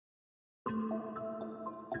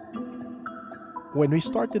When we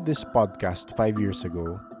started this podcast 5 years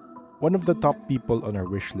ago, one of the top people on our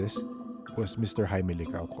wish list was Mr. Jaime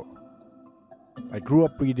Licauco. I grew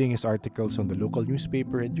up reading his articles on the local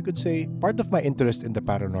newspaper, and you could say part of my interest in the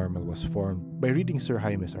paranormal was formed by reading Sir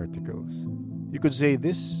Jaime's articles. You could say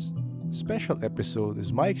this special episode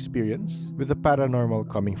is my experience with the paranormal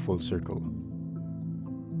coming full circle.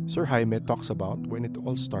 Sir Jaime talks about when it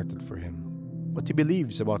all started for him, what he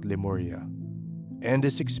believes about Lemuria, and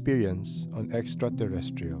his experience on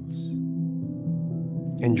extraterrestrials.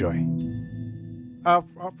 Enjoy.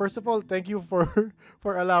 First of all, thank you for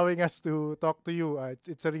for allowing us to talk to you.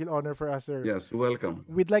 It's a real honor for us, sir. Yes, welcome.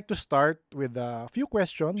 We'd like to start with a few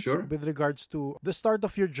questions Sure. with regards to the start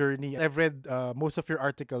of your journey. I've read most of your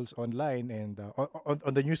articles online and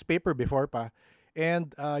on the newspaper before pa.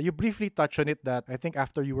 And you briefly touched on it that I think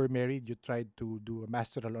after you were married, you tried to do a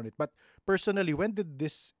masteral on it. But personally, when did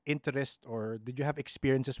this interest or did you have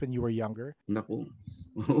experiences when you were younger? Naku.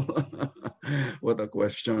 What a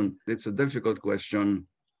question. It's a difficult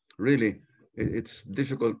question. Really, it's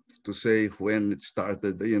difficult to say when it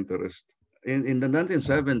started, the interest. In the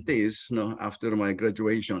 1970s, after my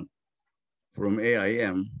graduation from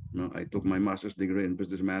AIM, I took my master's degree in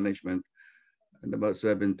business management. And about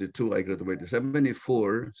 72, I graduated.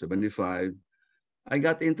 74, 75, I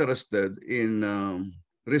got interested in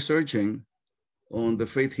researching on the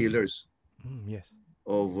faith healers Yes.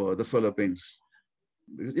 of the Philippines.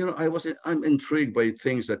 Because, I'm intrigued by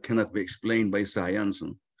things that cannot be explained by science.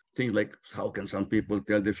 Things like how can some people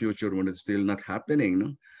tell the future when it's still not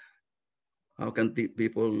happening? How can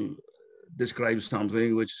people describe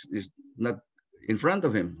something which is not in front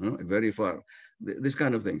of him, very far? These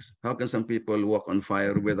kind of things. How can some people walk on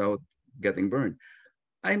fire without getting burned?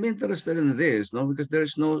 I'm interested in this, because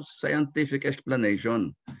there's no scientific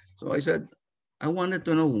explanation. So I said, I wanted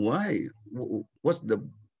to know why. What's the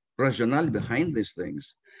rationale behind these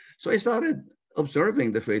things? So I started observing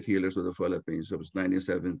the faith healers of the Philippines. It was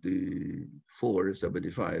 1974,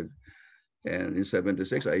 75. And in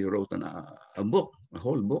 76, I wrote a book, a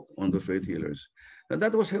whole book on the faith healers. And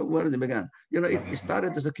that was where it began. It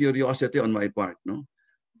started as a curiosity on my part,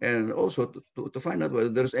 and also to find out whether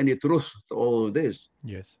there's any truth to all this.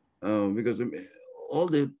 Yes. Because all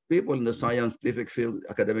the people in the scientific field,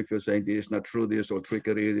 academic field, saying this is not true, this is all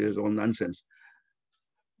trickery, this is all nonsense.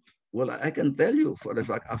 Well, I can tell you for the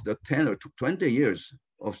fact, after 10 or 20 years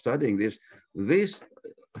of studying this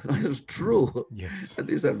is true. Yes.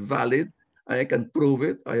 These are valid. I can prove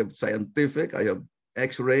it. I have scientific, I have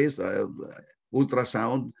x-rays, I have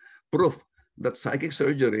ultrasound proof that psychic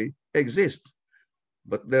surgery exists.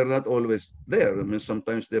 But they're not always there. I mean,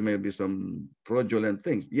 sometimes there may be some fraudulent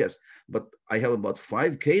things. Yes, but I have about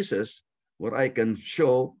 5 cases where I can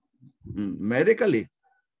show medically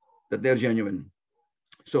that they're genuine.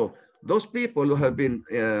 So those people who have been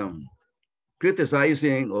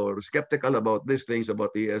criticizing or skeptical about these things,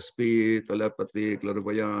 about ESP, telepathy,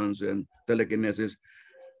 clairvoyance, and telekinesis,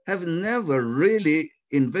 have never really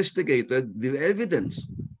investigated the evidence,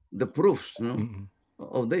 the proofs,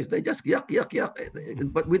 of this. They just yuck,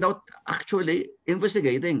 but without actually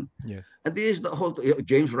investigating. Yes. And this is the whole.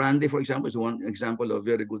 James Randi, for example, is one example of a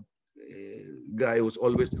very good guy who's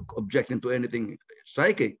always objecting to anything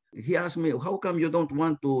psychic. He asked me, how come you don't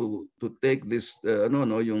want to take this,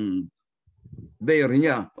 yung bear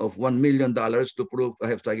niya of $1 million to prove I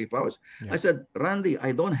have psychic powers? Yeah. I said, Randy,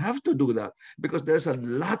 I don't have to do that because there's a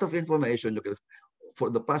lot of information. For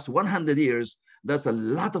the past 100 years, there's a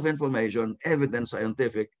lot of information, evidence,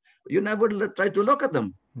 scientific. You never try to look at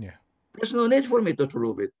them. Yeah. There's no need for me to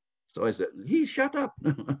prove it. So I said, he shut up.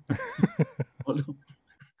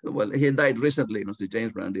 Well, he died recently,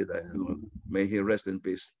 James Randi died. May he rest in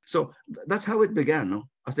peace. So that's how it began,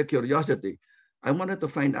 as a curiosity. I wanted to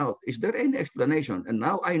find out, is there any explanation? And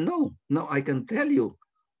now I know. Now I can tell you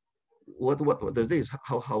what is this?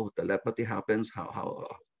 How telepathy happens? How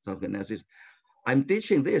telekinesis? I'm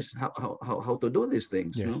teaching this how to do these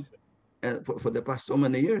things. Yes. And for the past so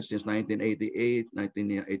many years, since 1988,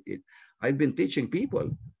 I've been teaching people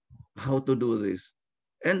how to do this,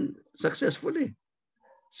 and successfully.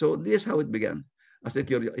 So this is how it began. As a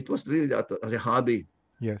curiosity, it was really as a hobby.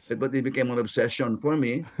 Yes. But it became an obsession for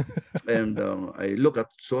me. And I look at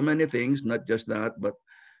so many things, not just that, but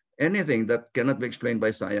anything that cannot be explained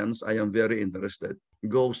by science, I am very interested.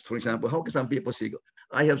 Ghosts, for example, how can some people see?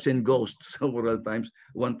 I have seen ghosts several times.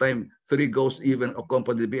 One time, 3 ghosts even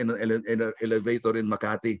accompanied me in an elevator in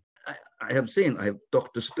Makati. I have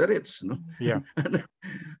talked to spirits. Yeah.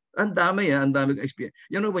 Ang dami experience.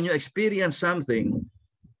 When you experience something,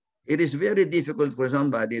 it is very difficult for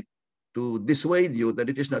somebody to dissuade you that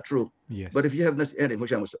it is not true. Yes. But if you have not, for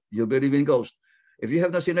example, you believe in ghosts, If you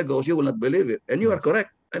have not seen a ghost, you will not believe it. And you are Yes.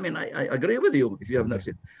 correct. I mean, I agree with you if you have not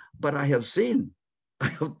Yeah. seen. But I have seen. I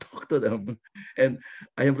have talked to them, and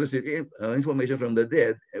I have received information from the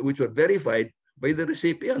dead, which were verified by the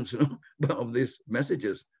recipients, of these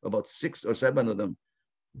messages. About 6 or 7 of them,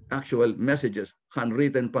 actual messages,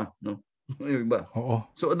 handwritten pa, no? Oo.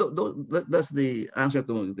 So that's the answer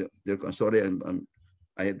to the sorry,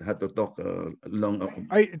 I had to talk long.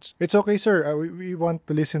 It's okay, sir. We want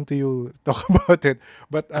to listen to you talk about it.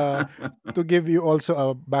 But to give you also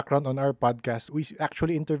a background on our podcast, we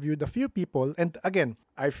actually interviewed a few people. And again,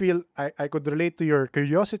 I feel I could relate to your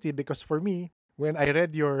curiosity because for me, when I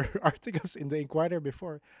read your articles in the Inquirer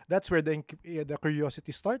before, that's where the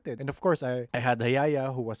curiosity started. And of course, I had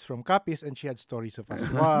Hayaya who was from Capiz and she had stories of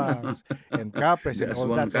aswangs and capres and That's all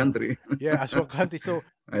one that. And country. yeah, aswang country. So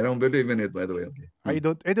I don't believe in it, by the way. Okay. I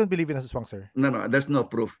don't believe in aswang, sir. No, no, there's no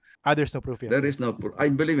proof. There's no proof yet. There is Yes. no proof. I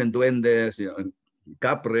believe in duendes,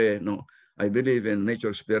 kapre, no. I believe in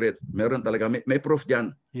nature spirit. Meron talaga, may proof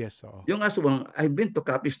dyan. Yes. So Yung aswang, I've been to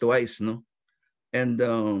Capiz twice, no? And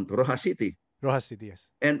Rojas City. Rojas City, yes.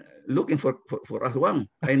 And looking for aswang.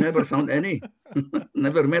 I never found any.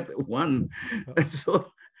 Never met one. And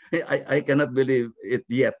so I cannot believe it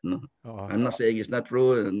yet. No? I'm not saying it's not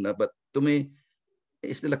true, but to me,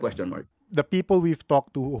 it's still a question mark. The people we've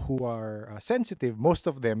talked to who are sensitive, most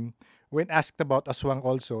of them, when asked about aswang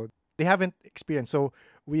also, they haven't experienced. So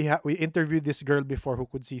we interviewed this girl before who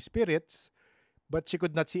could see spirits, but she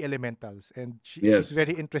could not see elementals. And she's Yes.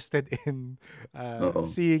 very interested in Oo.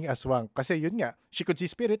 seeing aswang. Kasi yun nga, she could see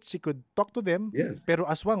spirits, she could talk to them, Yes. pero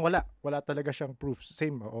aswang, wala. Wala talaga siyang proof.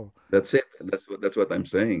 Same, oo. That's it. That's what I'm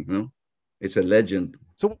saying. No? It's a legend.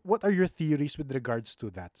 So what are your theories with regards to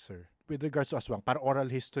that, sir? With regards to aswang? Para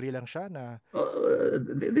oral history lang siya na...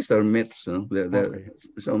 These are myths. No? There Okay.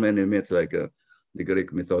 so many myths like the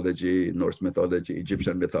Greek mythology, Norse mythology,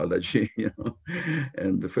 Egyptian mythology,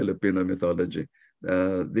 and the Filipino mythology.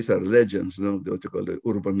 These are legends, what you call the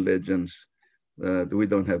urban legends that we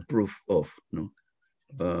don't have proof of,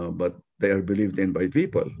 but they are believed in by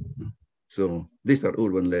people. So these are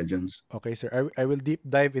urban legends. Okay, sir. I will deep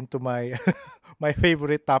dive into my my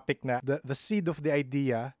favorite topic na the seed of the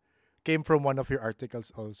idea came from one of your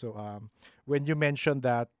articles also. When you mentioned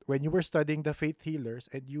that when you were studying the faith healers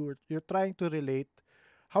and you're trying to relate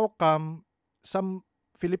how come some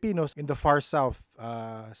Filipinos in the far south,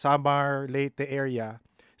 Samar, Leyte area,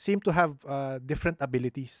 seem to have different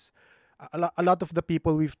abilities. A lot of the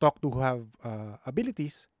people we've talked to who have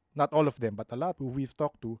abilities, not all of them, but a lot who we've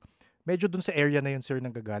talked to, medyo dun sa area na yun, sir,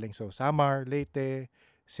 nanggagaling. So, Samar, Leyte,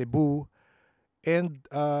 Cebu, and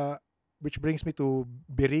which brings me to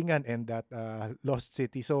Biringan and that lost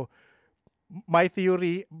city. So, my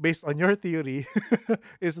theory, based on your theory,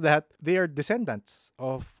 is that they are descendants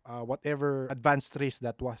of whatever advanced race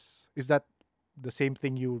that was. Is that the same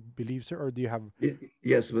thing you believe, sir, or do you have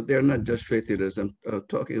Yes, but they're not just faith healers. I'm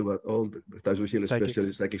talking about all the types of healers,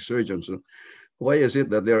 especially psychics? psychic surgeons. Why is it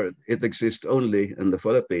that it exists only in the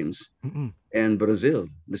Philippines Mm-mm. and Brazil?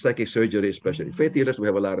 The psychic surgery, especially faith healers, we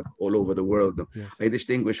have a lot of all over the world. Yes. I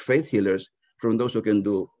distinguish faith healers from those who can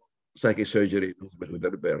do psychic surgery with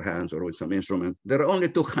their bare hands or with some instrument. There are only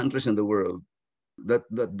 2 countries in the world that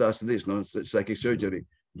does this, psychic surgery: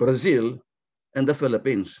 Brazil and the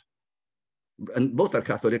Philippines, and both are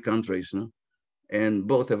Catholic countries, and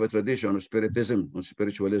both have a tradition of spiritism, of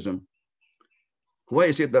spiritualism. Why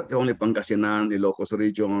is it that only Pangasinan, Ilocos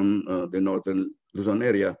region, the northern Luzon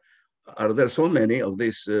area, are there so many of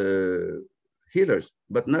these healers,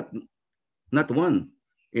 but not one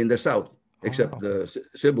in the south, except Okay.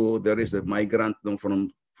 Cebu? There is a migrant from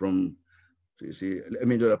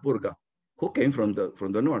Emilio La Purga, who came from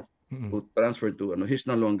the north, Mm-mm. who transferred to. He's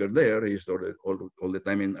no longer there. He's all the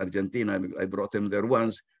time in Argentina. I brought him there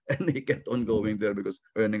once, and he kept on going there because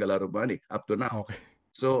earning a lot of money up to now. Okay.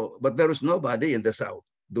 So, but there was nobody in the south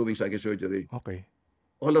doing psychic surgery. Okay.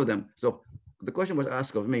 All of them. So the question was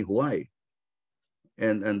asked of me, why?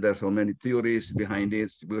 And there's so many theories behind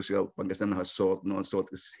it because Pangasinan has salt, salt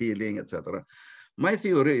is healing, etc. My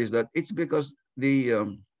theory is that it's because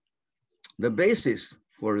the basis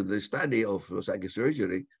for the study of psychic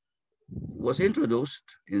surgery was introduced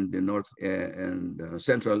in the north and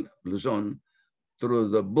central Luzon through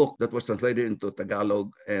the book that was translated into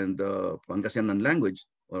Tagalog and Pangasinan language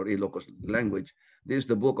or Ilocos language. This is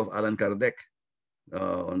the book of Allan Kardec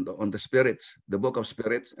on the spirits, the book of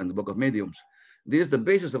spirits and the book of mediums. This is the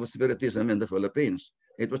basis of spiritism in the Philippines.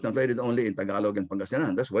 It was translated only in Tagalog and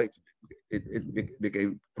Pangasinan. That's why it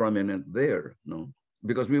became prominent there.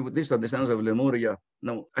 Because these are the sons of Lemuria.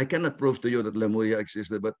 Now, I cannot prove to you that Lemuria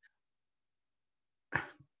existed, but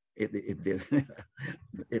It did. It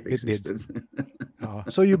It did. existed.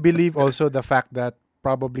 So you believe also the fact that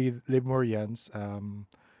probably Lemurians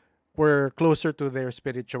were closer to their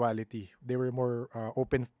spirituality. They were more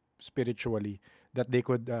open spiritually, that they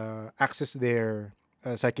could access their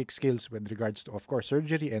psychic skills with regards to, of course,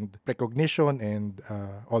 surgery and precognition and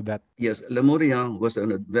all that. Yes, Lemuria was a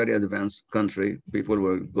very advanced country. People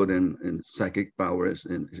were good in psychic powers,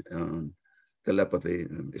 in telepathy,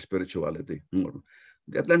 and spirituality. More.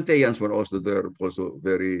 The Atlanteans were also there, also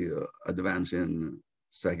very advanced in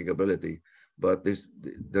psychic ability. But the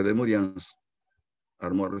Lemurians are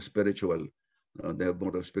more spiritual. They have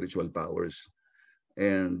more spiritual powers.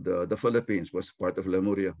 And the Philippines was part of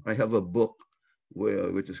Lemuria. I have a book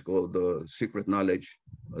which is called The Secret Knowledge,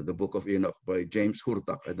 the Book of Enoch by James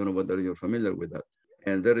Hurtak. I don't know whether you're familiar with that.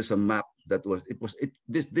 And there is a map that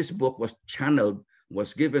this book was channeled,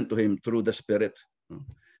 was given to him through the spirit.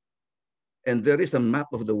 And there is a map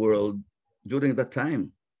of the world during that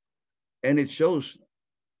time. And it shows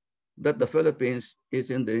that the Philippines is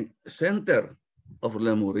in the center of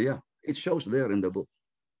Lemuria. It shows there in the book.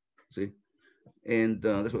 See? And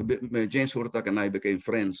that's what James Hurtak and I became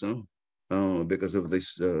friends, because of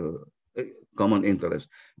this common interest.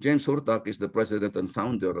 James Hurtak is the president and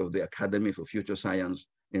founder of the Academy for Future Science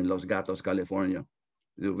in Los Gatos, California.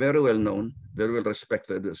 He's very well known, very well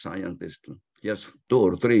respected scientist. He has 2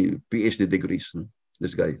 or 3 PhD degrees,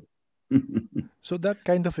 this guy. So that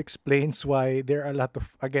kind of explains why there are a lot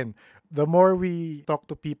of, again, the more we talk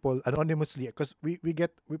to people anonymously, because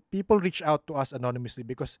people reach out to us anonymously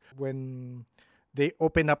because when they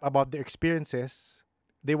open up about their experiences,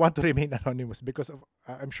 they want to remain anonymous because of,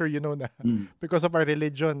 I'm sure you know na, Mm. because of our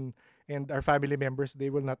religion and our family members, they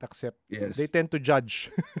will not accept. They Yes, tend to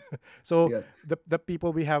judge. So yes, the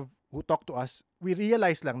people we have who talk to us, we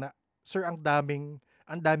realize lang na, sir, ang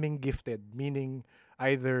daming gifted, meaning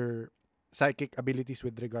either psychic abilities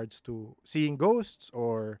with regards to seeing ghosts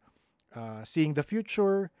or seeing the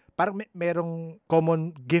future. Parang merong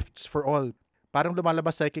common gifts for all. Parang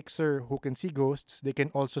lumalabas psychic, sir, who can see ghosts. They can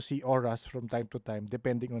also see auras from time to time,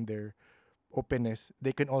 depending on their openness.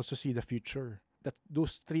 They can also see the future. That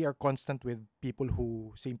those 3 are constant with people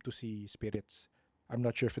who seem to see spirits. I'm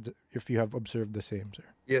not sure if you have observed the same, sir.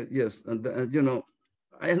 yes. And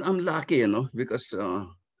I'm lucky, because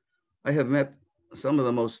I have met some of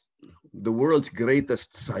the world's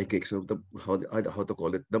greatest psychics, of the how to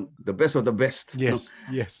call it, the best of the best, Yes,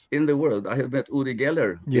 yes, in the world. I have met Uri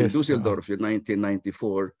Geller in yes. Dusseldorf in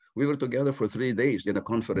 1994. We were together for 3 days in a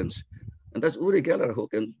conference. And that's Uri Geller, who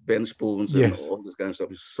can bend spoons and Yes. all this kind of stuff.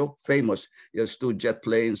 He's so famous. He has 2 jet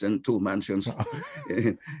planes and 2 mansions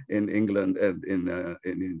in, in England and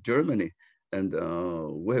in Germany. And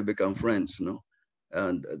we have become friends,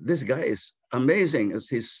 And this guy is amazing.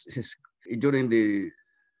 As during the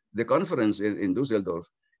conference in Dusseldorf,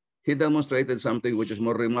 he demonstrated something which is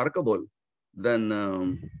more remarkable than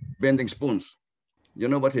bending spoons. You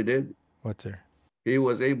know what he did? What, sir? He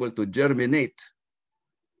was able to germinate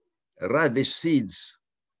radish seeds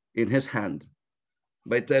in his hand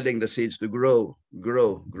by telling the seeds to grow,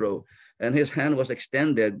 grow, grow. And his hand was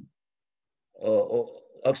extended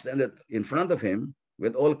in front of him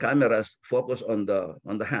with all cameras focused on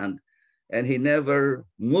the hand. And he never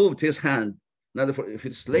moved his hand. If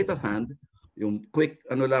it's sleight of hand, yung quick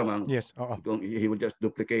ano lamang, Yes. he will just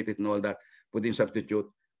duplicate it and all that, put in substitute.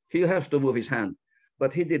 He has to move his hand.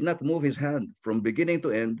 But he did not move his hand from beginning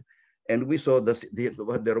to end. And we saw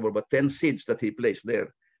there were about 10 seeds that he placed there.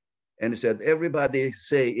 And he said, everybody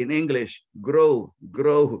say in English, grow,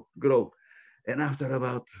 grow, grow. And after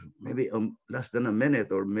about maybe less than a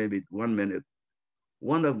minute or maybe 1 minute,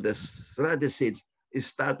 one of the radish seeds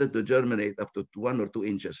started to germinate up to 1 or 2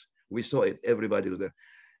 inches. We saw it. Everybody was there.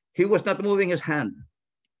 He was not moving his hand.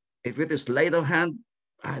 If it is sleight of hand,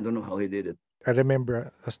 I don't know how he did it. I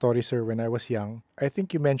remember a story, sir, when I was young. I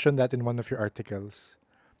think you mentioned that in one of your articles.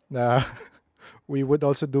 Na we would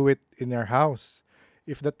also do it in our house.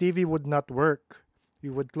 If the TV would not work, we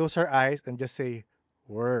would close our eyes and just say,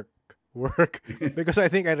 work, work. Because I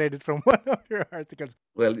think I read it from one of your articles.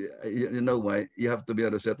 Well, you know why? You have to be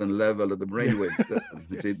at a certain level of the brainwaves.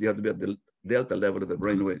 Yes. You have to be at the delta level of the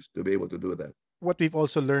brainwaves to be able to do that. What we've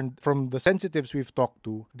also learned from the sensitives we've talked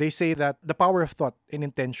to, they say that the power of thought and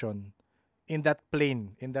intention in that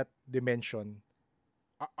plane, in that dimension,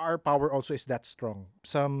 our power also is that strong.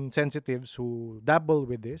 Some sensitives who dabble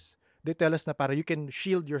with this, they tell us na para you can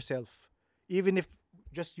shield yourself. Even if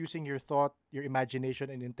just using your thought, your imagination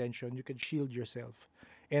and intention, you can shield yourself.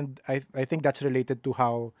 And I think that's related to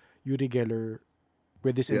how Yuri Geller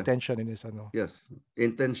with this Yeah. intention in his ano. Yes.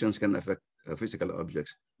 Intentions can affect physical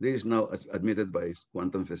objects. This is now admitted by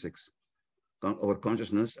quantum physics. Our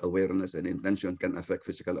consciousness, awareness, and intention can affect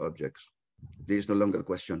physical objects. This is no longer a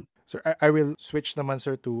question. So I will switch naman,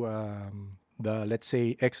 sir, to the, let's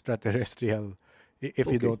say, extraterrestrial, if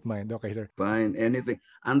you Okay, don't mind. Okay, sir. fine. Anything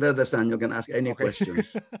under the sun, you can ask any Okay.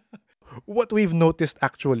 questions. What we've noticed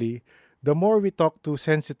actually, the more we talk to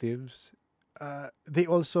sensitives, they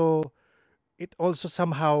also it also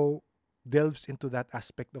somehow delves into that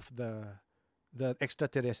aspect of the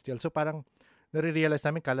extraterrestrial. So parang nare-realize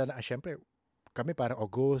namin kala na syempre kami parang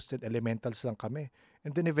ghosts and elementals lang kami.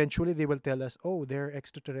 And then eventually they will tell us, oh, there are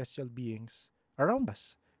extraterrestrial beings around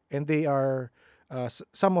us. And they are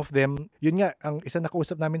some of them, yun nga ang isa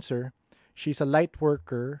nakausap namin, sir, she's a light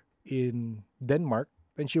worker in Denmark,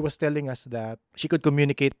 and she was telling us that she could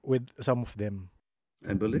communicate with some of them.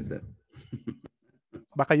 I believe that.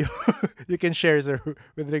 Baka you, you can share, sir,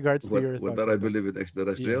 with regards to your What thoughts I on that. believe with Yes,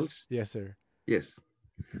 extraterrestrials? yes, sir. Yes,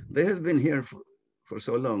 they have been here for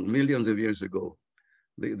so long, millions of years ago.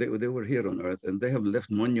 They were here on Earth, and they have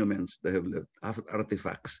left monuments. They have left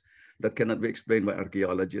artifacts that cannot be explained by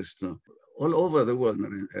archaeologists, no? All over the world,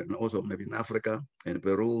 and also maybe in Africa, in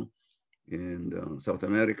Peru, in South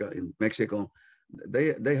America, in Mexico.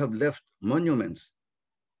 They have left monuments,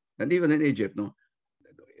 and even in Egypt, no.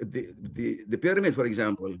 The pyramid, for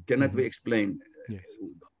example, cannot be Mhm. explained Yes.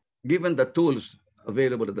 given the tools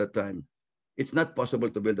available at that time. It's not possible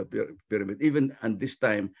to build a pyramid. Even at this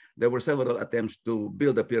time, there were several attempts to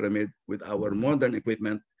build a pyramid with our modern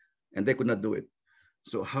equipment, and they could not do it.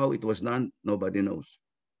 So how it was done, nobody knows.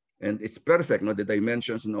 And it's perfect. No, the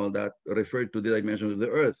dimensions and all that referred to the dimensions of the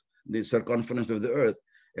Earth, the circumference of the Earth,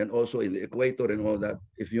 and also in the equator and all that.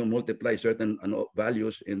 If you multiply certain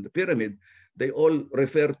values in the pyramid, they all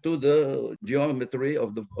refer to the geometry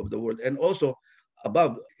of the world, and also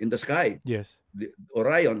above in the sky, Yes. the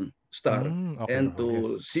Orion star, Okay, and okay, to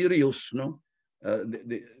yes. Sirius, no,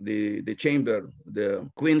 the chamber, the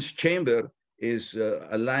Queen's chamber is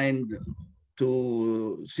aligned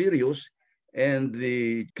to Sirius, and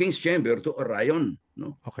the King's chamber to Orion,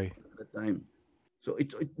 no, Okay. at the time. So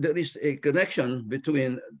there is a connection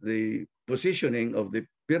between the positioning of the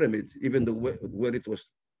pyramid, even the where it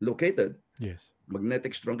was located, Yes.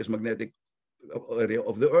 strongest magnetic area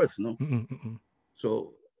of the Earth, no. Mm-mm, mm-mm.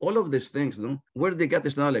 So all of these things, no, where they get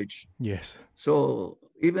this knowledge. Yes. So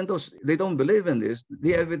even though they don't believe in this,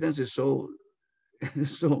 the evidence is so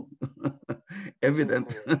so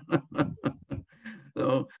evident.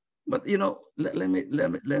 So, but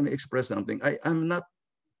let me express something. I'm not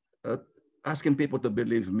uh, asking people to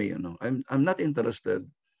believe me. I'm not interested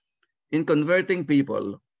in converting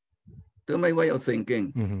people to my way of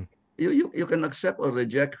thinking. Mm-hmm. You can accept or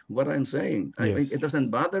reject what I'm saying. Yes. It doesn't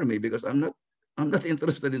bother me because I'm not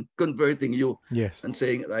interested in converting you Yes. and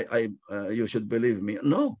saying you should believe me.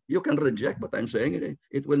 No, you can reject what I'm saying.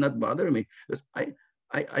 It will not bother me because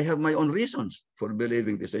I have my own reasons for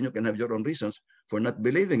believing this, and you can have your own reasons for not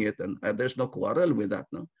believing it, and there's no quarrel with that.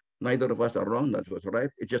 No, neither of us are wrong. That was right.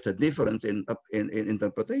 It's just a difference in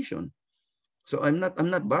interpretation. So I'm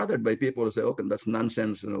not bothered by people who say, okay, that's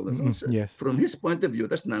nonsense. That's Mm-mm. nonsense. Yes. From his point of view,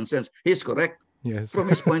 that's nonsense. He's correct Yes. from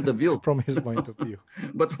his point of view. From his point of view.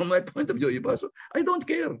 But from my point of view, Ibaso, I don't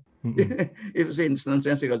care. Mm-mm. If it's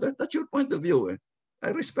nonsensical, that's your point of view. I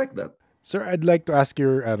respect that. Sir, I'd like to ask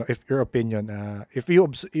if your opinion. If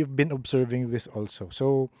you've been observing this also.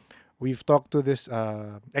 So, we've talked to this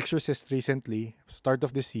exorcist recently, start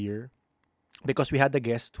of this year, because we had a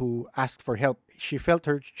guest who asked for help. She felt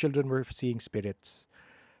her children were seeing spirits.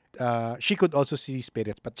 She could also see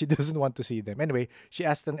spirits, but she doesn't want to see them. Anyway, she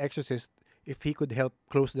asked an exorcist if he could help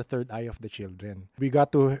close the third eye of the children. We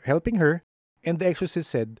got to helping her, and the exorcist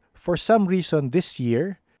said, for some reason this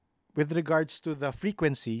year, with regards to the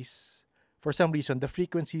frequencies, for some reason, the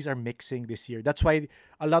frequencies are mixing this year. That's why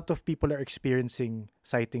a lot of people are experiencing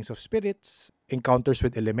sightings of spirits, encounters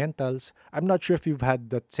with elementals. I'm not sure if you've had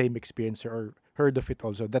that same experience or heard of it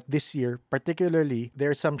also, that this year, particularly,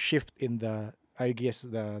 there's some shift in I guess,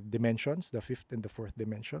 the dimensions, the fifth and the fourth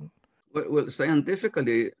dimension. Well,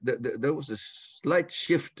 scientifically, there was a slight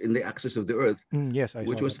shift in the axis of the Earth, Yes, I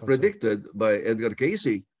which saw was that also. predicted by Edgar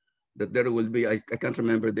Cayce, that there will be, I can't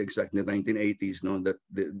remember the exact, in the 1980s, no, that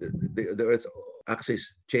the Earth's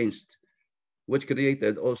axis changed, which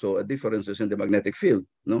created also a differences in the magnetic field,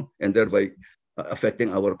 no, and thereby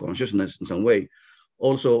affecting our consciousness in some way.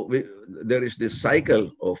 Also, there is this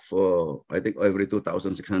cycle of, I think, every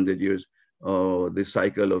 2,600 years, this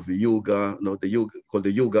cycle of yuga, no, the yuga called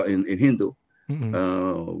the yuga in Hindu,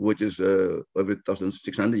 Mm-mm. which is every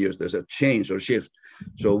 1,600 years there's a change or shift.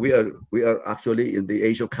 So we are actually in the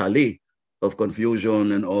age of Kali, of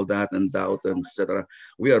confusion and all that and doubt and etc.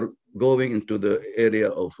 We are going into the area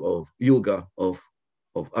of Yuga, of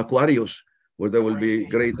Aquarius, where there will be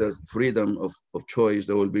greater freedom of choice,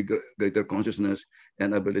 there will be greater consciousness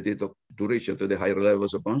and ability to reach into the higher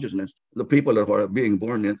levels of consciousness. The people that are being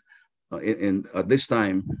born in at this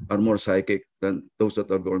time are more psychic than those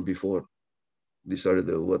that are born before. These are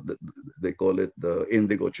they call it the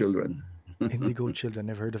indigo children. Indigo children.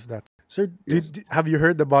 I've heard of that. Sir, Yes. have you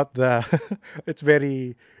heard about the? It's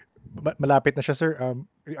very malapit na siya, sir.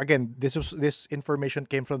 Again, this information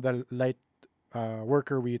came from the light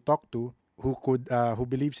worker we talked to, who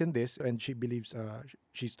believes in this, and she believes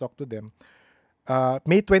she's talked to them.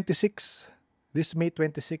 May 26, this May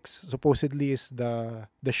 26 supposedly is the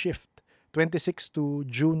shift. 26 to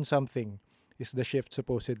June something is the shift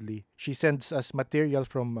supposedly. She sends us material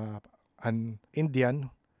from an Indian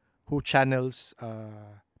who channels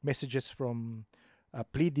messages from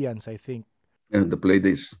Pleiadians, I think. And the play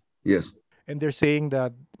this. Yes. And they're saying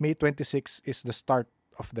that May 26 is the start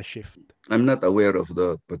of the shift. I'm not aware of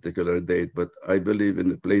the particular date, but I believe in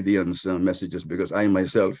the Pleiadians messages because I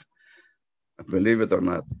myself, believe it or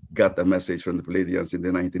not, got a message from the Pleiadians in the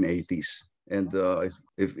 1980s. And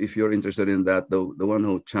if you're interested in that, the one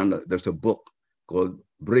who channeled, there's a book called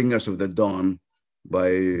Bringers of the Dawn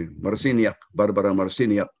by Marciniak, Barbara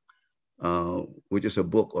Marciniak, which is a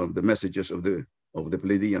book on the messages of the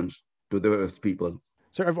Pleiadians to the Earth people.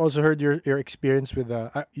 Sir, I've also heard your experience with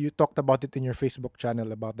you talked about it in your Facebook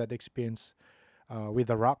channel about that experience with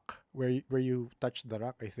the rock where you touched the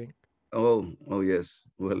rock, I think. Oh yes.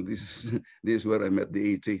 Well, this is this is where I met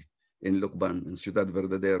the ET in Lucban, in Ciudad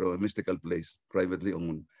Verdadero, a mystical place, privately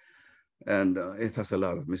owned, and it has a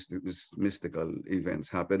lot of mystical events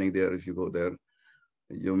happening there. If you go there,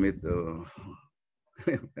 you meet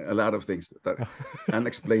a lot of things that are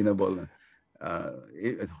unexplainable.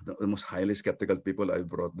 The most highly skeptical people I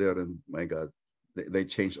brought there, and my God, they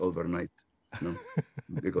changed overnight, you know,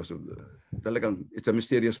 because of talagang it's a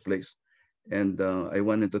mysterious place. And I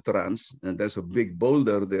went into trance, and there's a big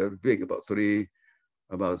boulder there, big,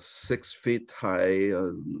 about 6 feet high,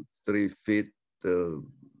 3 feet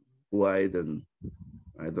wide, and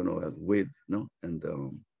I don't know width, no,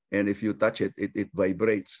 and if you touch it, it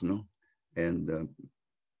vibrates, no, and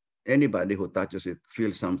anybody who touches it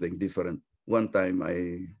feels something different. One time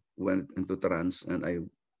I went into trance and I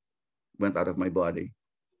went out of my body.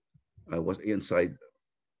 I was inside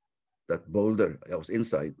that boulder. I was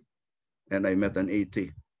inside, and I met an ET,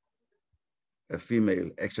 a female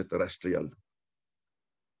extraterrestrial.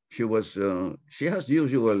 She has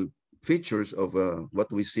usual features of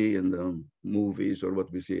what we see in the movies or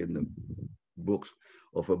what we see in the books,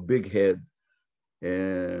 of a big head,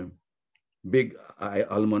 uh, big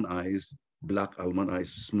almond eyes, black almond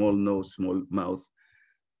eyes, small nose, small mouth,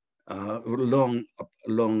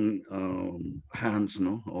 long hands,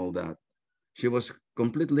 no, all that. She was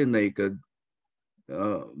completely naked,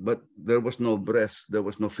 but there was no breast, there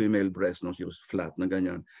was no female breast, no, she was flat na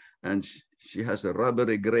ganyan. And she has a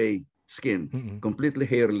rubbery gray skin, Mm-mm. completely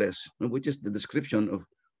hairless, which is the description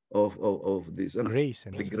of this, Grace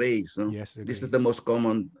and the grays. No? yes, the This is the grace. most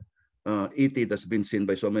common ET that's been seen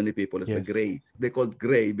by so many people, is the Yes. gray. They call it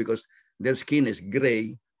gray because their skin is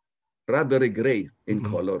gray, rubbery gray in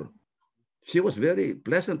Mm-mm. color. She was very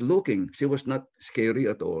pleasant looking. She was not scary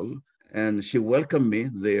at all. And she welcomed me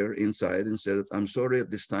there inside and said, I'm sorry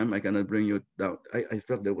at this time, I cannot bring you down. I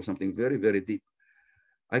felt there was something very, very deep.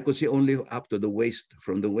 I could see only up to the waist.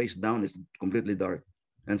 From the waist down, it's completely dark.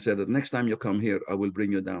 And said that next time you come here, I will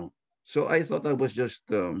bring you down. So I thought I was just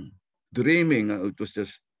dreaming. It was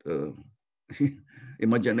just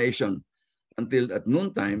imagination. Until at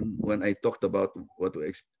noontime, when I talked about what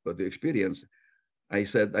we experienced, I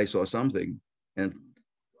said I saw something. And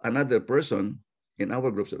another person in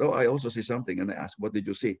our group said, oh, I also see something. And I asked, what did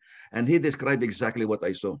you see? And he described exactly what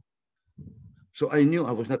I saw. So I knew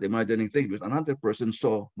I was not imagining things because another person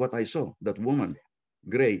saw what I saw, that woman,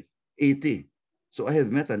 gray, ET. So I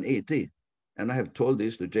have met an ET. And I have told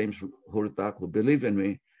this to James Hurtak, who believed in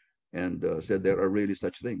me and said there are really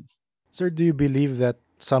such things. Sir, do you believe that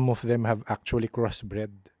some of them have actually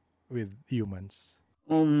crossbred with humans?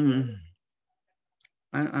 Um,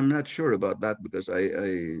 I'm not sure about that because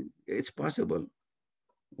it's possible.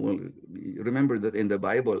 Well, remember that in the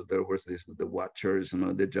Bible there was the Watchers,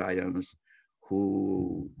 the giants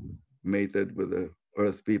who mated with the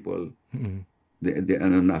Earth people, Mm-mm. the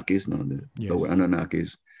Anunnakis, the Yes.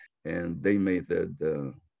 Anunnakis, and they mated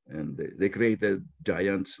and they created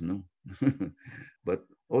giants, no. But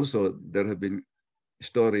also there have been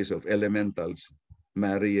stories of elementals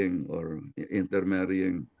marrying or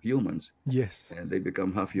intermarrying humans, Yes. and they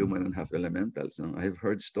become half human and half elementals. I've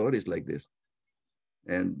heard stories like this,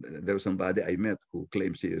 and there's somebody I met who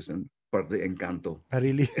claims he is partly Encanto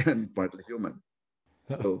Really? and partly human.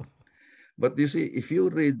 So, but you see, if you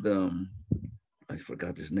read, I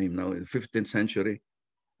forgot his name now, 15th century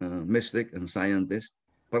mystic and scientist,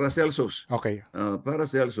 Paracelsus. Okay.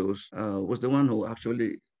 Paracelsus was the one who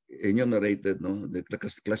actually enumerated, no,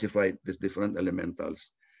 classified these different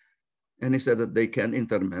elementals, and he said that they can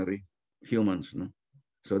intermarry humans, no?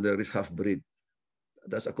 So there is half breed.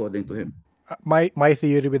 That's according to him. My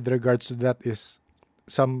theory with regards to that is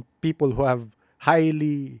some people who have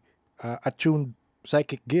highly attuned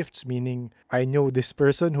psychic gifts, meaning I know this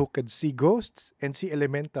person who could see ghosts and see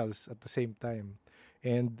elementals at the same time.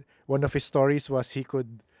 And one of his stories was he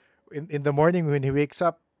could, in the morning when he wakes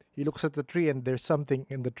up, he looks at the tree and there's something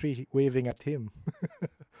in the tree waving at him.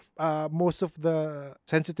 Most of the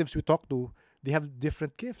sensitives we talk to, they have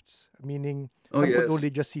different gifts, meaning Oh some could yes, only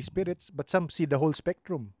just see spirits, but some see the whole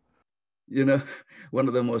spectrum. you know, one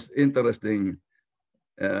of the most interesting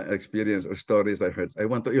experience or stories I heard. I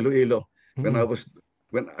went to Iloilo when I Mm. was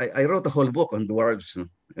when I wrote a whole book on dwarves,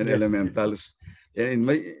 and Yes. elementals, and in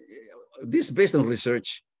my this based on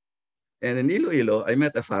research. And in Iloilo, I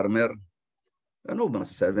met a farmer, an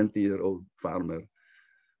almost 70-year-old farmer,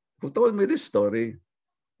 who told me this story.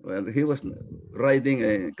 Well, he was riding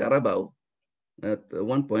a carabao. At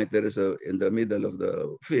one point, there is a in the middle of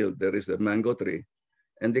the field there is a mango tree,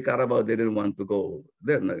 and the carabao didn't want to go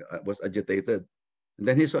there. Was agitated. And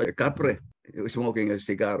then he saw a capre. He was smoking a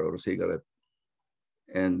cigar or a cigarette,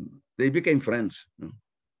 and they became friends.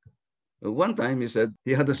 One time, he said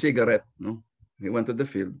he had a cigarette. No, he went to the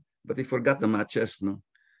field, but he forgot the matches. No,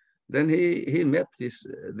 then he met this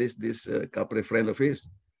kapre friend of his.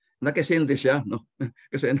 Nakisindi siya, no?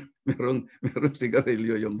 Kasi merong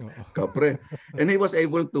sigarilyo yung Oo. kapre. And he was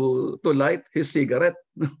able to light his cigarette.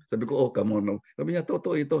 Sabi ko, oh, come on. No? Sabi niya,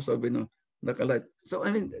 totoo ito. Sabi no, nakalight. So,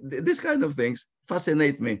 I mean, this kind of things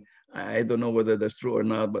fascinate me. I don't know whether that's true or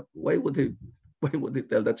not, but why would he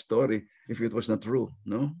tell that story if it was not true,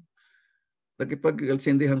 no?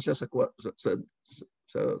 Nakipagsindihan siya sa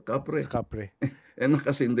Sa kapre. kapre.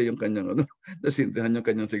 Nakasindi yung kanyang nasindihan yung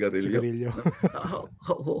kanyang sigarilyo. Sigarilyo. No?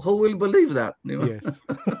 How will believe that? Di ba? Yes.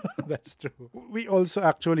 That's true. We also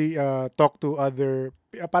actually talk to other,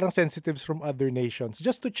 parang sensitives from other nations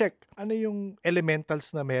just to check ano yung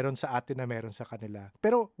elementals na meron sa atin na meron sa kanila.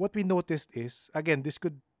 Pero what we noticed is, again, this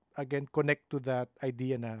could again connect to that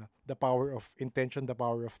idea na the power of intention, the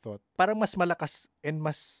power of thought. Parang mas malakas and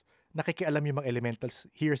mas nakikialam yung mga elementals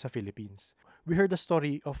here sa Philippines. We heard a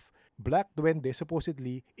story of Black Duende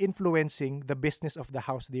supposedly influencing the business of the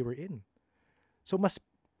house they were in. So mas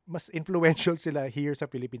influential sila here sa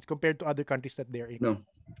Philippines compared to other countries that they're in. No,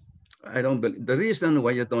 I don't believe. The reason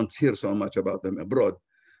why you don't hear so much about them abroad,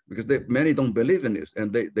 because many don't believe in this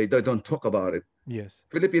and they don't talk about it. Yes.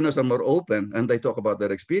 Filipinos are more open and they talk about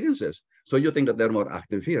their experiences. So you think that they're more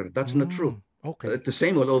active here. That's not true. Okay. It's the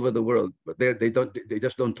same all over the world, but they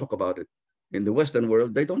just don't talk about it. In the Western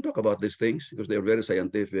world, they don't talk about these things because they're very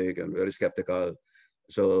scientific and very skeptical.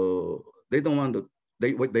 So they don't want to.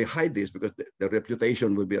 They hide this because their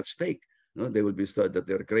reputation will be at stake. They will be said that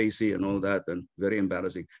they're crazy and all that, and very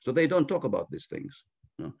embarrassing. So they don't talk about these things.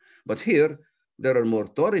 But here, there are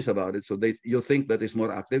more stories about it. So you think that it's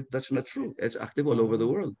more active. That's not true. It's active all over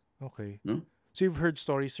the world. Okay. No? So you've heard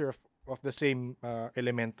stories, sir, of the same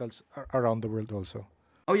elementals around the world also.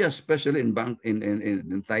 Oh yeah, especially in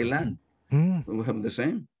Thailand, we have the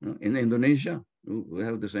same. In Indonesia, we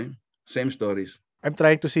have the same stories. I'm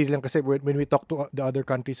trying to see lang kasi when we talk to the other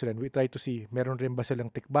countries rin, we try to see meron rin ba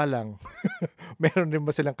silang tikbalang? Meron rin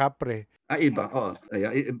ba silang kapre? Iba. Oh,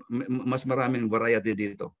 mas maraming variety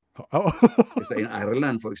dito. Oh. Kasi in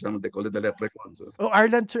Ireland, for example, they call it the leprechaun. So,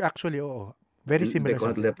 Ireland, sir, actually, oo. Very similar they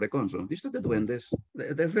call sa it atin. leprechauns. So these are the duendes.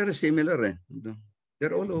 They're very similar.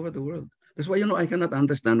 They're all over the world. That's why, I cannot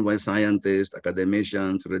understand why scientists,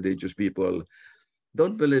 academicians, religious people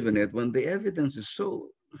don't believe in it when the evidence is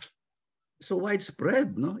so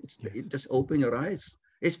widespread. No, Yes. it just open your eyes.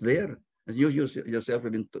 It's there. And you yourself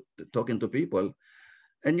have been talking to people,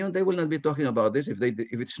 and they will not be talking about this if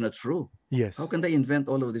it's not true. Yes. How can they invent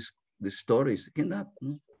all of these stories? Cannot.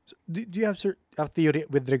 No? So, do you have, sir, a theory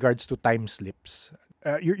with regards to time slips?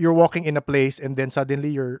 You're walking in a place and then suddenly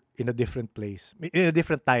you're in a different place, in a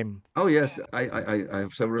different time. Oh yes, I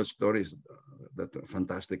have several stories that are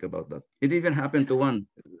fantastic about that. It even happened to one,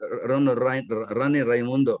 Rani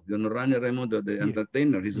Raimundo. Rani Raimundo, the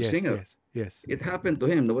entertainer. He's a singer. Yes. It happened to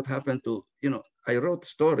him. What happened to I wrote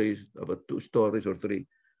stories, about 2 stories or 3,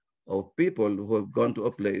 of people who have gone to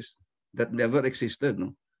a place that never existed.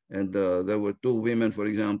 No? And there were two women, for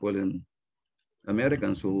example, in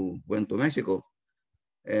Americans who went to Mexico,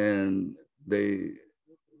 and they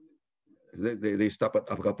they stop at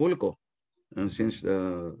Acapulco. And since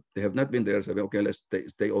they have not been there, said, okay, let's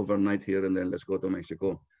stay overnight here and then let's go to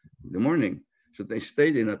Mexico in the morning. So they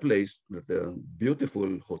stayed in a place, that a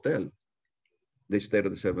beautiful hotel. They stayed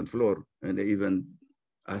at the seventh floor, and they even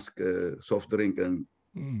asked soft drink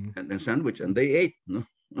Mm. and sandwich, and they ate. No?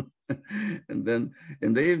 And then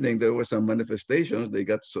in the evening, there were some manifestations. They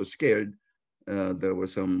got so scared. There were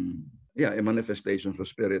some, yeah, a manifestation for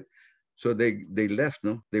spirit. So they left.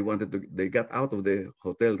 No, they wanted to. They got out of the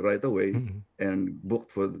hotel right away Mm. and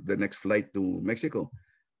booked for the next flight to Mexico.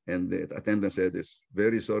 And the attendant said, "It's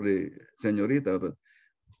very sorry, señorita, but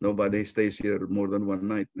nobody stays here more than one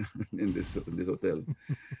night in this hotel."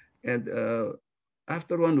 And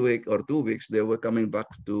after 1 week or 2 weeks, they were coming back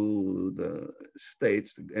to the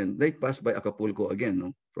States, and they passed by Acapulco again,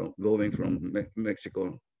 no? From going from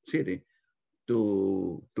Mexico City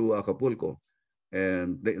to Acapulco.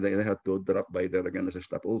 And they had to drop by there again as a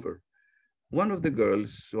stopover. One of the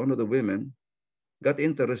girls, one of the women, got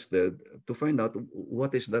interested to find out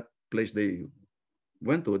what is that place they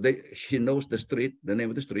went to. She knows the street, the name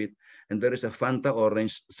of the street, and there is a Fanta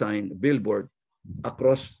Orange sign, billboard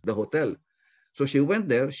across the hotel. So she went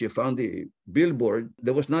there. She found the billboard.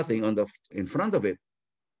 There was nothing on the in front of it.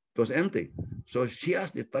 It was empty. So she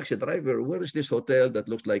asked the taxi driver, "Where is this hotel that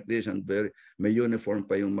looks like this?" And very may uniform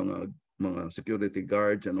pa yung mga security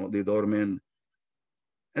guards and all the doormen.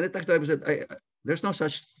 And the taxi driver said, "There's no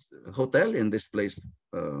such hotel in this place,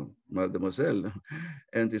 mademoiselle."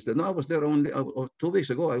 And he said, "No, I was there only 2 weeks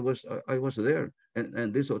ago. I was there,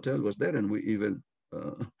 and this hotel was there, and we even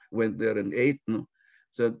went there and ate." No?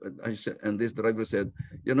 So I said, and this driver said,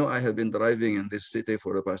 "I have been driving in this city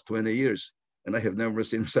for the past 20 years, and I have never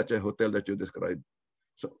seen such a hotel that you described."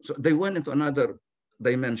 So they went into another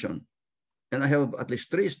dimension, and I have at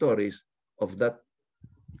least three stories of that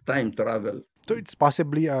time travel. So it's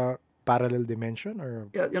possibly a parallel dimension,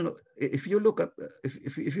 or Yeah, if you look at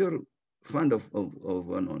if you're fond of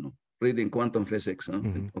no, reading quantum physics,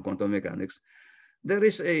 mm-hmm. or quantum mechanics, there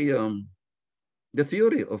is the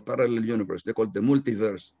theory of parallel universe. They call it the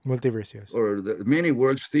multiverse, Multiverse, yes. or the many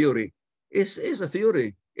worlds theory. Is a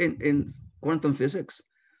theory in quantum physics.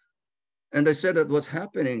 And I said that what's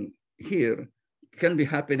happening here can be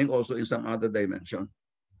happening also in some other dimension,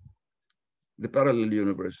 the parallel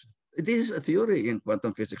universe. It is a theory in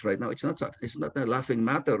quantum physics right now. It's not a laughing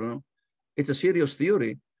matter. No? It's a serious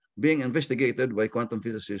theory being investigated by quantum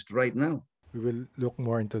physicists right now. We will look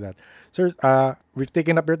more into that. Sir, we've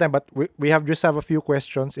taken up your time, but we have a few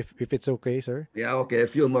questions, if it's okay, sir. Yeah, okay. A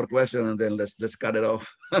few more questions, and then let's cut it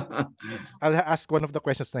off. I'll ask one of the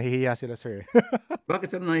questions. Nahihiya sila, sir.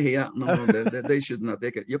 Bakit sila nahihiya? No, they should not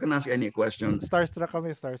take it. You can ask any question. Starstruck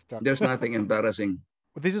kami, starstruck. There's nothing embarrassing.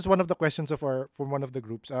 This is one of the questions from one of the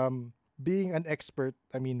groups. Being an expert,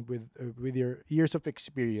 I mean, with your years of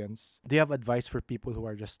experience, do you have advice for people who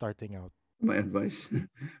are just starting out? My advice: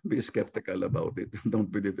 be skeptical about it. Don't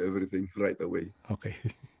believe everything right away. Okay.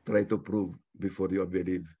 Try to prove before you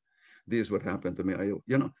believe. This is what happened to me.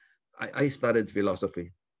 I studied philosophy.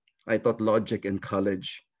 I taught logic in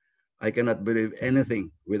college. I cannot believe anything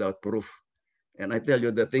without proof. And I tell you,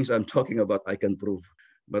 the things I'm talking about, I can prove.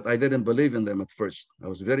 But I didn't believe in them at first. I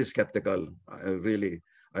was very skeptical.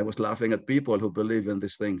 I was laughing at people who believe in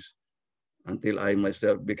these things, until I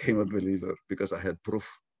myself became a believer because I had proof.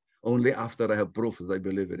 Only after I have proof that I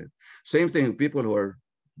believe in it. Same thing, people who are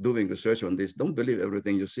doing research on this, don't believe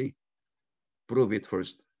everything you see. Prove it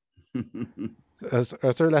first.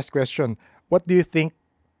 Sir, last question. What do you think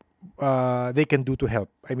they can do to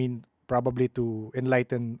help? I mean, probably to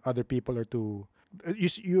enlighten other people, or to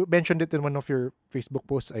you mentioned it in one of your Facebook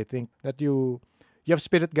posts. I think that you have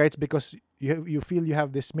spirit guides because you feel you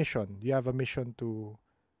have this mission. You have a mission to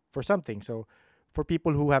for something. So for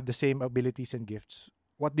people who have the same abilities and gifts,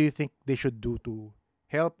 what do you think they should do to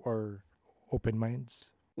help or open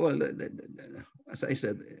minds? Well, as I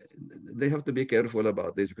said, they have to be careful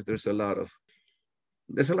about this because there's a lot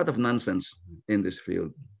of nonsense in this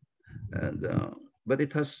field, and but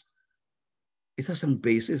it has some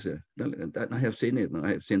basis. I have seen it. I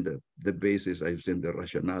have seen the basis. I've seen the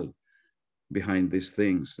rationale behind these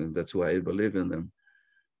things, and that's why I believe in them.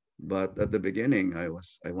 But at the beginning, I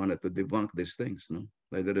wanted to debunk these things. No,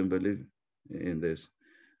 I didn't believe in this.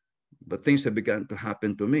 But things have begun to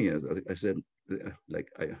happen to me. As I said, like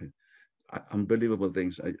unbelievable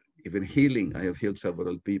things. Even healing. I have healed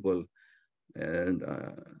several people, and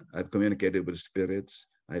I've communicated with spirits.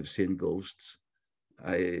 I've seen ghosts.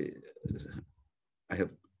 I I have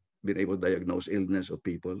been able to diagnose illness of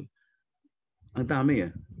people. Ang dami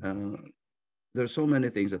eh. There's so many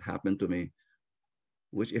things that happened to me,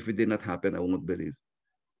 which if it did not happen, I won't believe.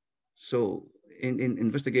 So in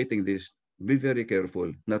investigating this, be very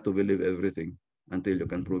careful not to believe everything until you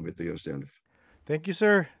can prove it to yourself. Thank you,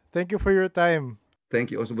 sir. Thank you for your time. Thank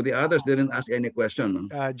you. Also, but the others didn't ask any question.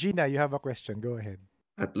 No? Gina, you have a question. Go ahead.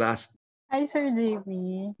 At last, Hi, Sir JB.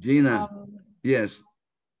 Gina, Um, yes.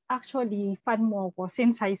 actually, fan mo ako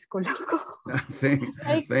since high school ako. thank,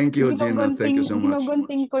 Like, thank you, Gina. Thank you so much.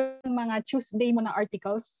 ginugunting ko yung mga Tuesday mo na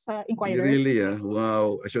articles sa Inquirer. Really,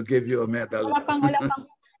 wow. I should give you a medal.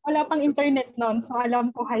 Wala pang internet noon, so alam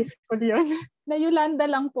ko high school yun. Na Yolanda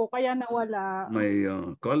lang po, kaya nawala. My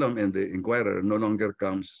column in the Inquirer no longer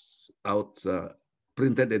comes out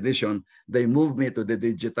printed edition. They moved me to the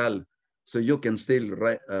digital. So you can still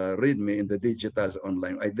read me in the digitals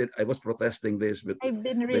online. I was protesting this, but I've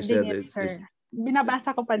been they said reading it, sir.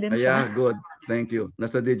 Binabasa ko pa din yeah, siya. good. Thank you.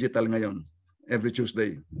 Nasa digital ngayon. Every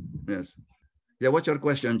Tuesday. Yes. Yeah, what's your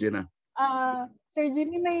question, Gina? Sir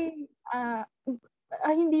Jimmy, may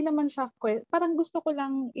hindi naman siya parang gusto ko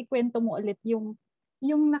lang ikwento mo ulit yung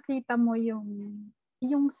nakita mo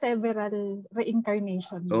yung several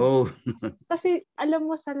reincarnation mo. Oh. Kasi alam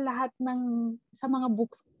mo sa lahat sa mga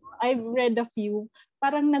books, I've read a few,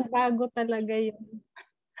 parang nagbago talaga yung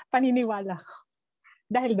paniniwala ko.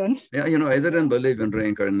 Dahil doon. Yeah, I didn't believe in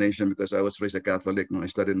reincarnation because I was raised a Catholic. I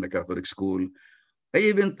studied in a Catholic school. I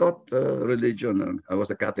even taught religion. I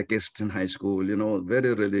was a catechist in high school,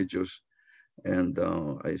 very religious. And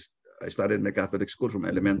I started in a Catholic school from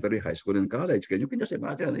elementary, high school, and college. You can just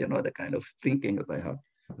imagine, the kind of thinking that I have.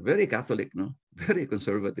 Very Catholic, no? Very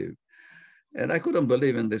conservative. And I couldn't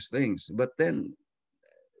believe in these things. But then,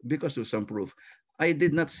 because of some proof, I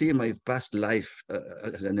did not see my past life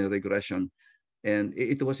as any regression. And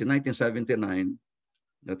it was in 1979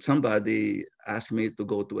 that somebody asked me to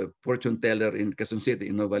go to a fortune teller in Quezon City,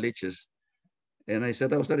 in Novaliches. And I said,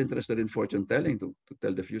 I was not interested in fortune telling to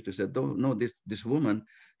tell the future. He said, no, this woman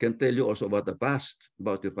can tell you also about the past,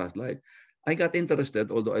 about your past life. I got interested,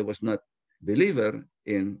 although I was not believer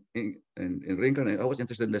in reincarnation. I was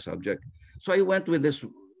interested in the subject. So I went with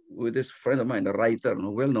this friend of mine, a writer, a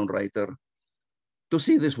well-known writer, to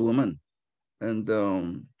see this woman. And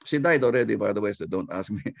she died already, by the way, so don't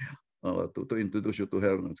ask me to introduce you to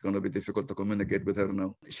her. It's going to be difficult to communicate with her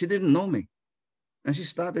now. She didn't know me. And she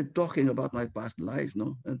started talking about my past life,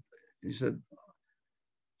 no? And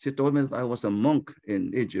she told me that I was a monk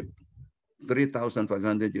in Egypt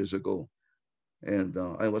 3,500 years ago. And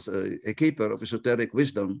I was a keeper of esoteric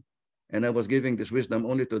wisdom. And I was giving this wisdom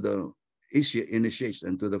only to the initiates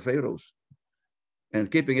and to the pharaohs,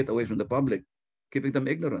 and keeping it away from the public, keeping them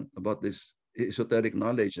ignorant about this esoteric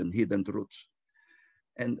knowledge and hidden truths.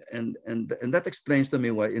 And that explains to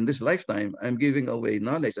me why in this lifetime I'm giving away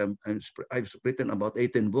knowledge. I've written about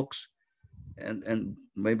 18 books, and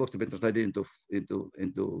my books have been translated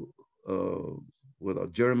into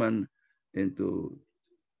German, into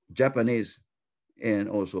Japanese, and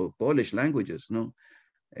also Polish languages. No,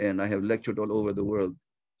 and I have lectured all over the world.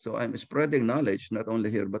 So I'm spreading knowledge not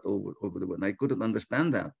only here but over the world. And I couldn't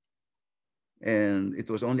understand that, and it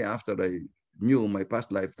was only after I knew my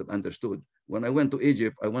past life that I understood. When I went to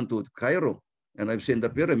Egypt, I went to Cairo, and I've seen the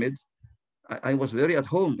pyramids. I was very at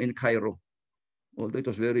home in Cairo. Although it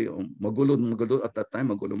was very magulo at that time,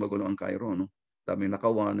 magulo ang Cairo, no? Daming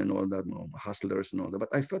nakawan and all that, no? Hustlers and all that.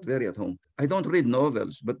 But I felt very at home. I don't read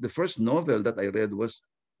novels, but the first novel that I read was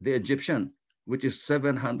The Egyptian, which is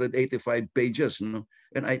 785 pages, no?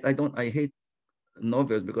 And I hate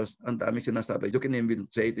novels because ang dami sinasabi. You can even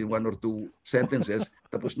say it in one or two sentences,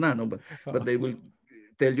 tapos na, no? But they will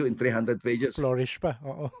tell you in 300 pages. Flourish pa.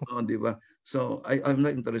 Oo. Oh, di ba? So I'm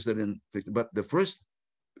not interested in fiction. But the first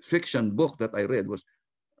fiction book that I read was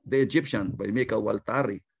The Egyptian by Mika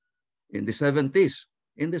Waltari in the 70s.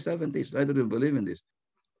 In the 70s, I didn't believe in this.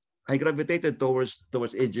 I gravitated towards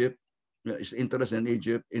Egypt, interest in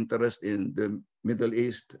Egypt, interest in the Middle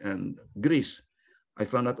East and Greece. I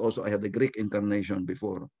found out also I had the Greek incarnation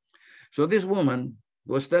before. So this woman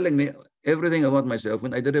was telling me everything about myself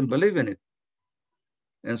and I didn't believe in it.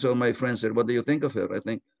 And so my friend said, what do you think of her?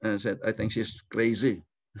 I said, I think she's crazy.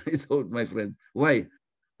 I told my friend, why?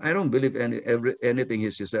 I don't believe anything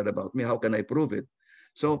she said about me. How can I prove it?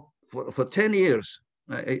 So for 10 years,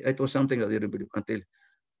 it was something that I didn't believe until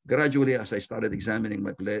gradually, as I started examining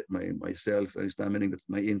myself and examining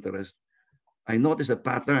my interest, I noticed a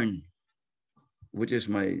pattern, which is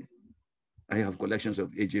I have collections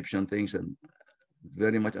of Egyptian things and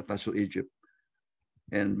very much attached to Egypt.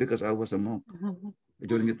 And because I was a monk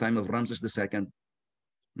during the time of Ramses II,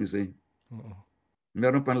 You see? Oo.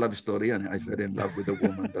 Meron pang love story yan. I fell in love with a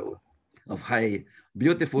woman of high,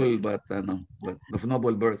 beautiful, but of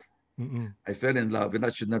noble birth. Mm-mm. I fell in love, and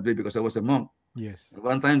that should not be because I was a monk. Yes.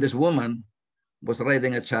 One time, this woman was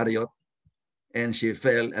riding a chariot, and she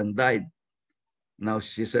fell and died. Now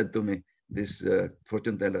she said to me, this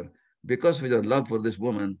fortune teller, because of your love for this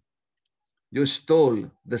woman, you stole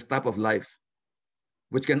the staff of life,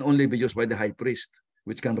 which can only be used by the high priest,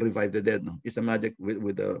 which can revive the dead. No? It's a magic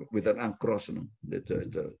with an ant cross. No?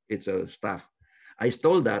 It's a staff. I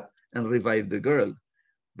stole that and revived the girl.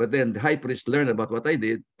 But then the high priest learned about what I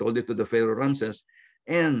did, told it to the Pharaoh Ramses,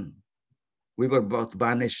 and we were both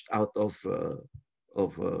banished out of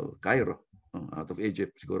Cairo, out of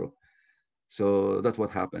Egypt, siguro. So that's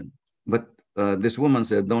what happened. But this woman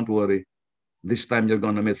said, don't worry. This time you're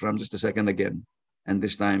going to meet Ramses II again. And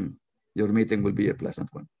this time your meeting will be a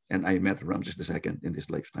pleasant one. And I met Ramses II in this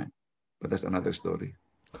lifetime. But that's another story.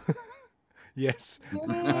 Yes.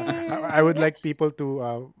 I would like people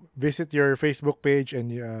to visit your Facebook page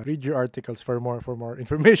and read your articles for more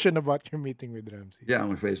information about your meeting with Ramses. Yeah,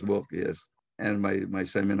 on Facebook, yes. And my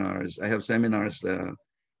seminars. I have seminars.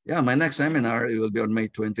 My next seminar, it will be on May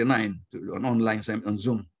 29, an on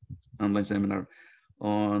Zoom, online seminar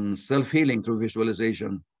on self-healing through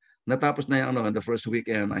visualization. Natapos na yung in the first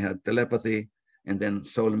weekend, I had telepathy, and then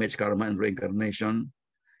soulmates, karma, and reincarnation.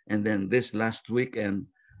 And then this last weekend,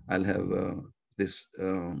 I'll have this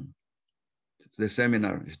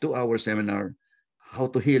seminar, this 2-hour seminar, how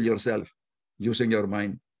to heal yourself using your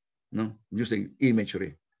mind, using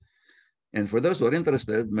imagery. And for those who are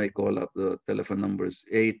interested, may call up the telephone numbers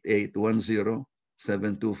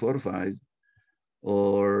 8810-7245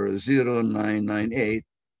 or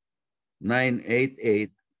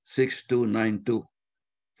 0998-988-6292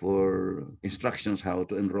 for instructions how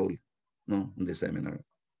to enroll in the seminar.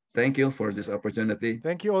 Thank you for this opportunity.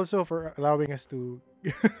 Thank you also for allowing us to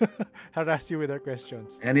harass you with our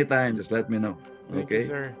questions. Anytime, just let me know. Thank you,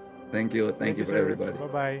 sir. Thank you. Thank you for sir. everybody.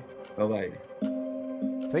 Bye-bye. Bye-bye.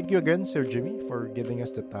 Thank you again, Sir Jimmy, for giving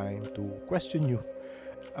us the time to question you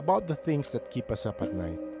about the things that keep us up at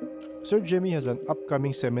night. Sir Jimmy has an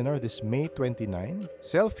upcoming seminar this May 29,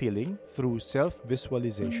 Self-Healing Through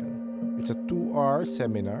Self-Visualization. It's a 2-hour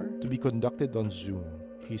seminar to be conducted on Zoom.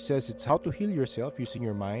 He says it's how to heal yourself using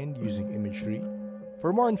your mind, using imagery.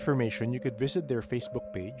 For more information, you could visit their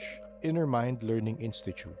Facebook page, Inner Mind Learning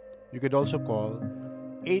Institute. You could also call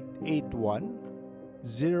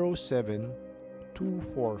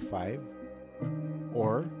 881-07-245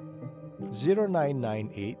 or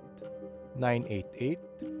 0998-988-6292.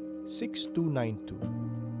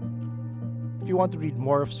 If you want to read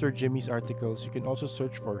more of Sir Jimmy's articles, you can also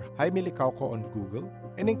search for Jaime Licauco on Google,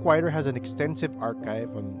 and Inquirer has an extensive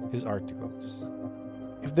archive on his articles.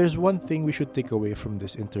 If there's one thing we should take away from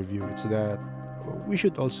this interview, it's that we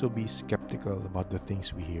should also be skeptical about the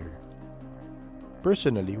things we hear.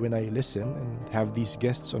 Personally, when I listen and have these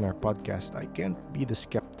guests on our podcast, I can't be the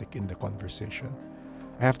skeptic in the conversation.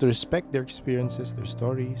 I have to respect their experiences, their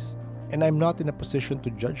stories, and I'm not in a position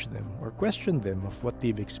to judge them or question them of what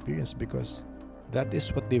they've experienced because that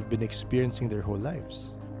is what they've been experiencing their whole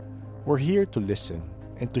lives. We're here to listen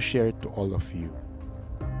and to share it to all of you.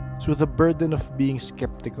 So the burden of being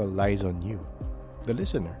skeptical lies on you, the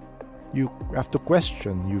listener. You have to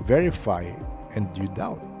question, you verify, and you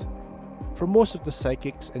doubt. For most of the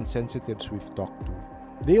psychics and sensitives we've talked to,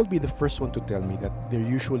 they'll be the first one to tell me that they're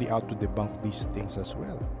usually out to debunk these things as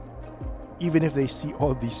well. Even if they see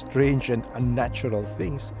all these strange and unnatural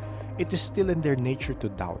things, it is still in their nature to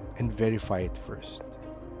doubt and verify it first.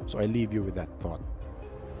 So I leave you with that thought.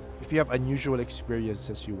 If you have unusual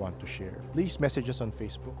experiences you want to share, please message us on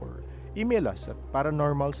Facebook or email us at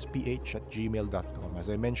paranormalsph@gmail.com. As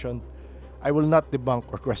I mentioned, I will not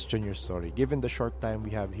debunk or question your story. Given the short time we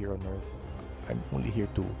have here on Earth, I'm only here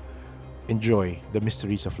to enjoy the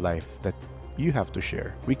mysteries of life that you have to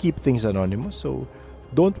share. We keep things anonymous, so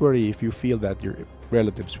don't worry if you feel that your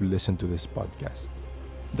relatives will listen to this podcast.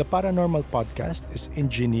 The Paranormal Podcast is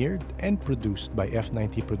engineered and produced by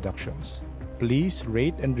F90 Productions. Please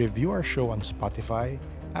rate and review our show on Spotify,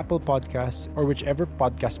 Apple Podcasts, or whichever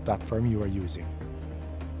podcast platform you are using.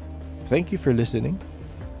 Thank you for listening.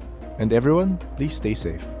 And everyone, please stay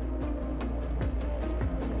safe.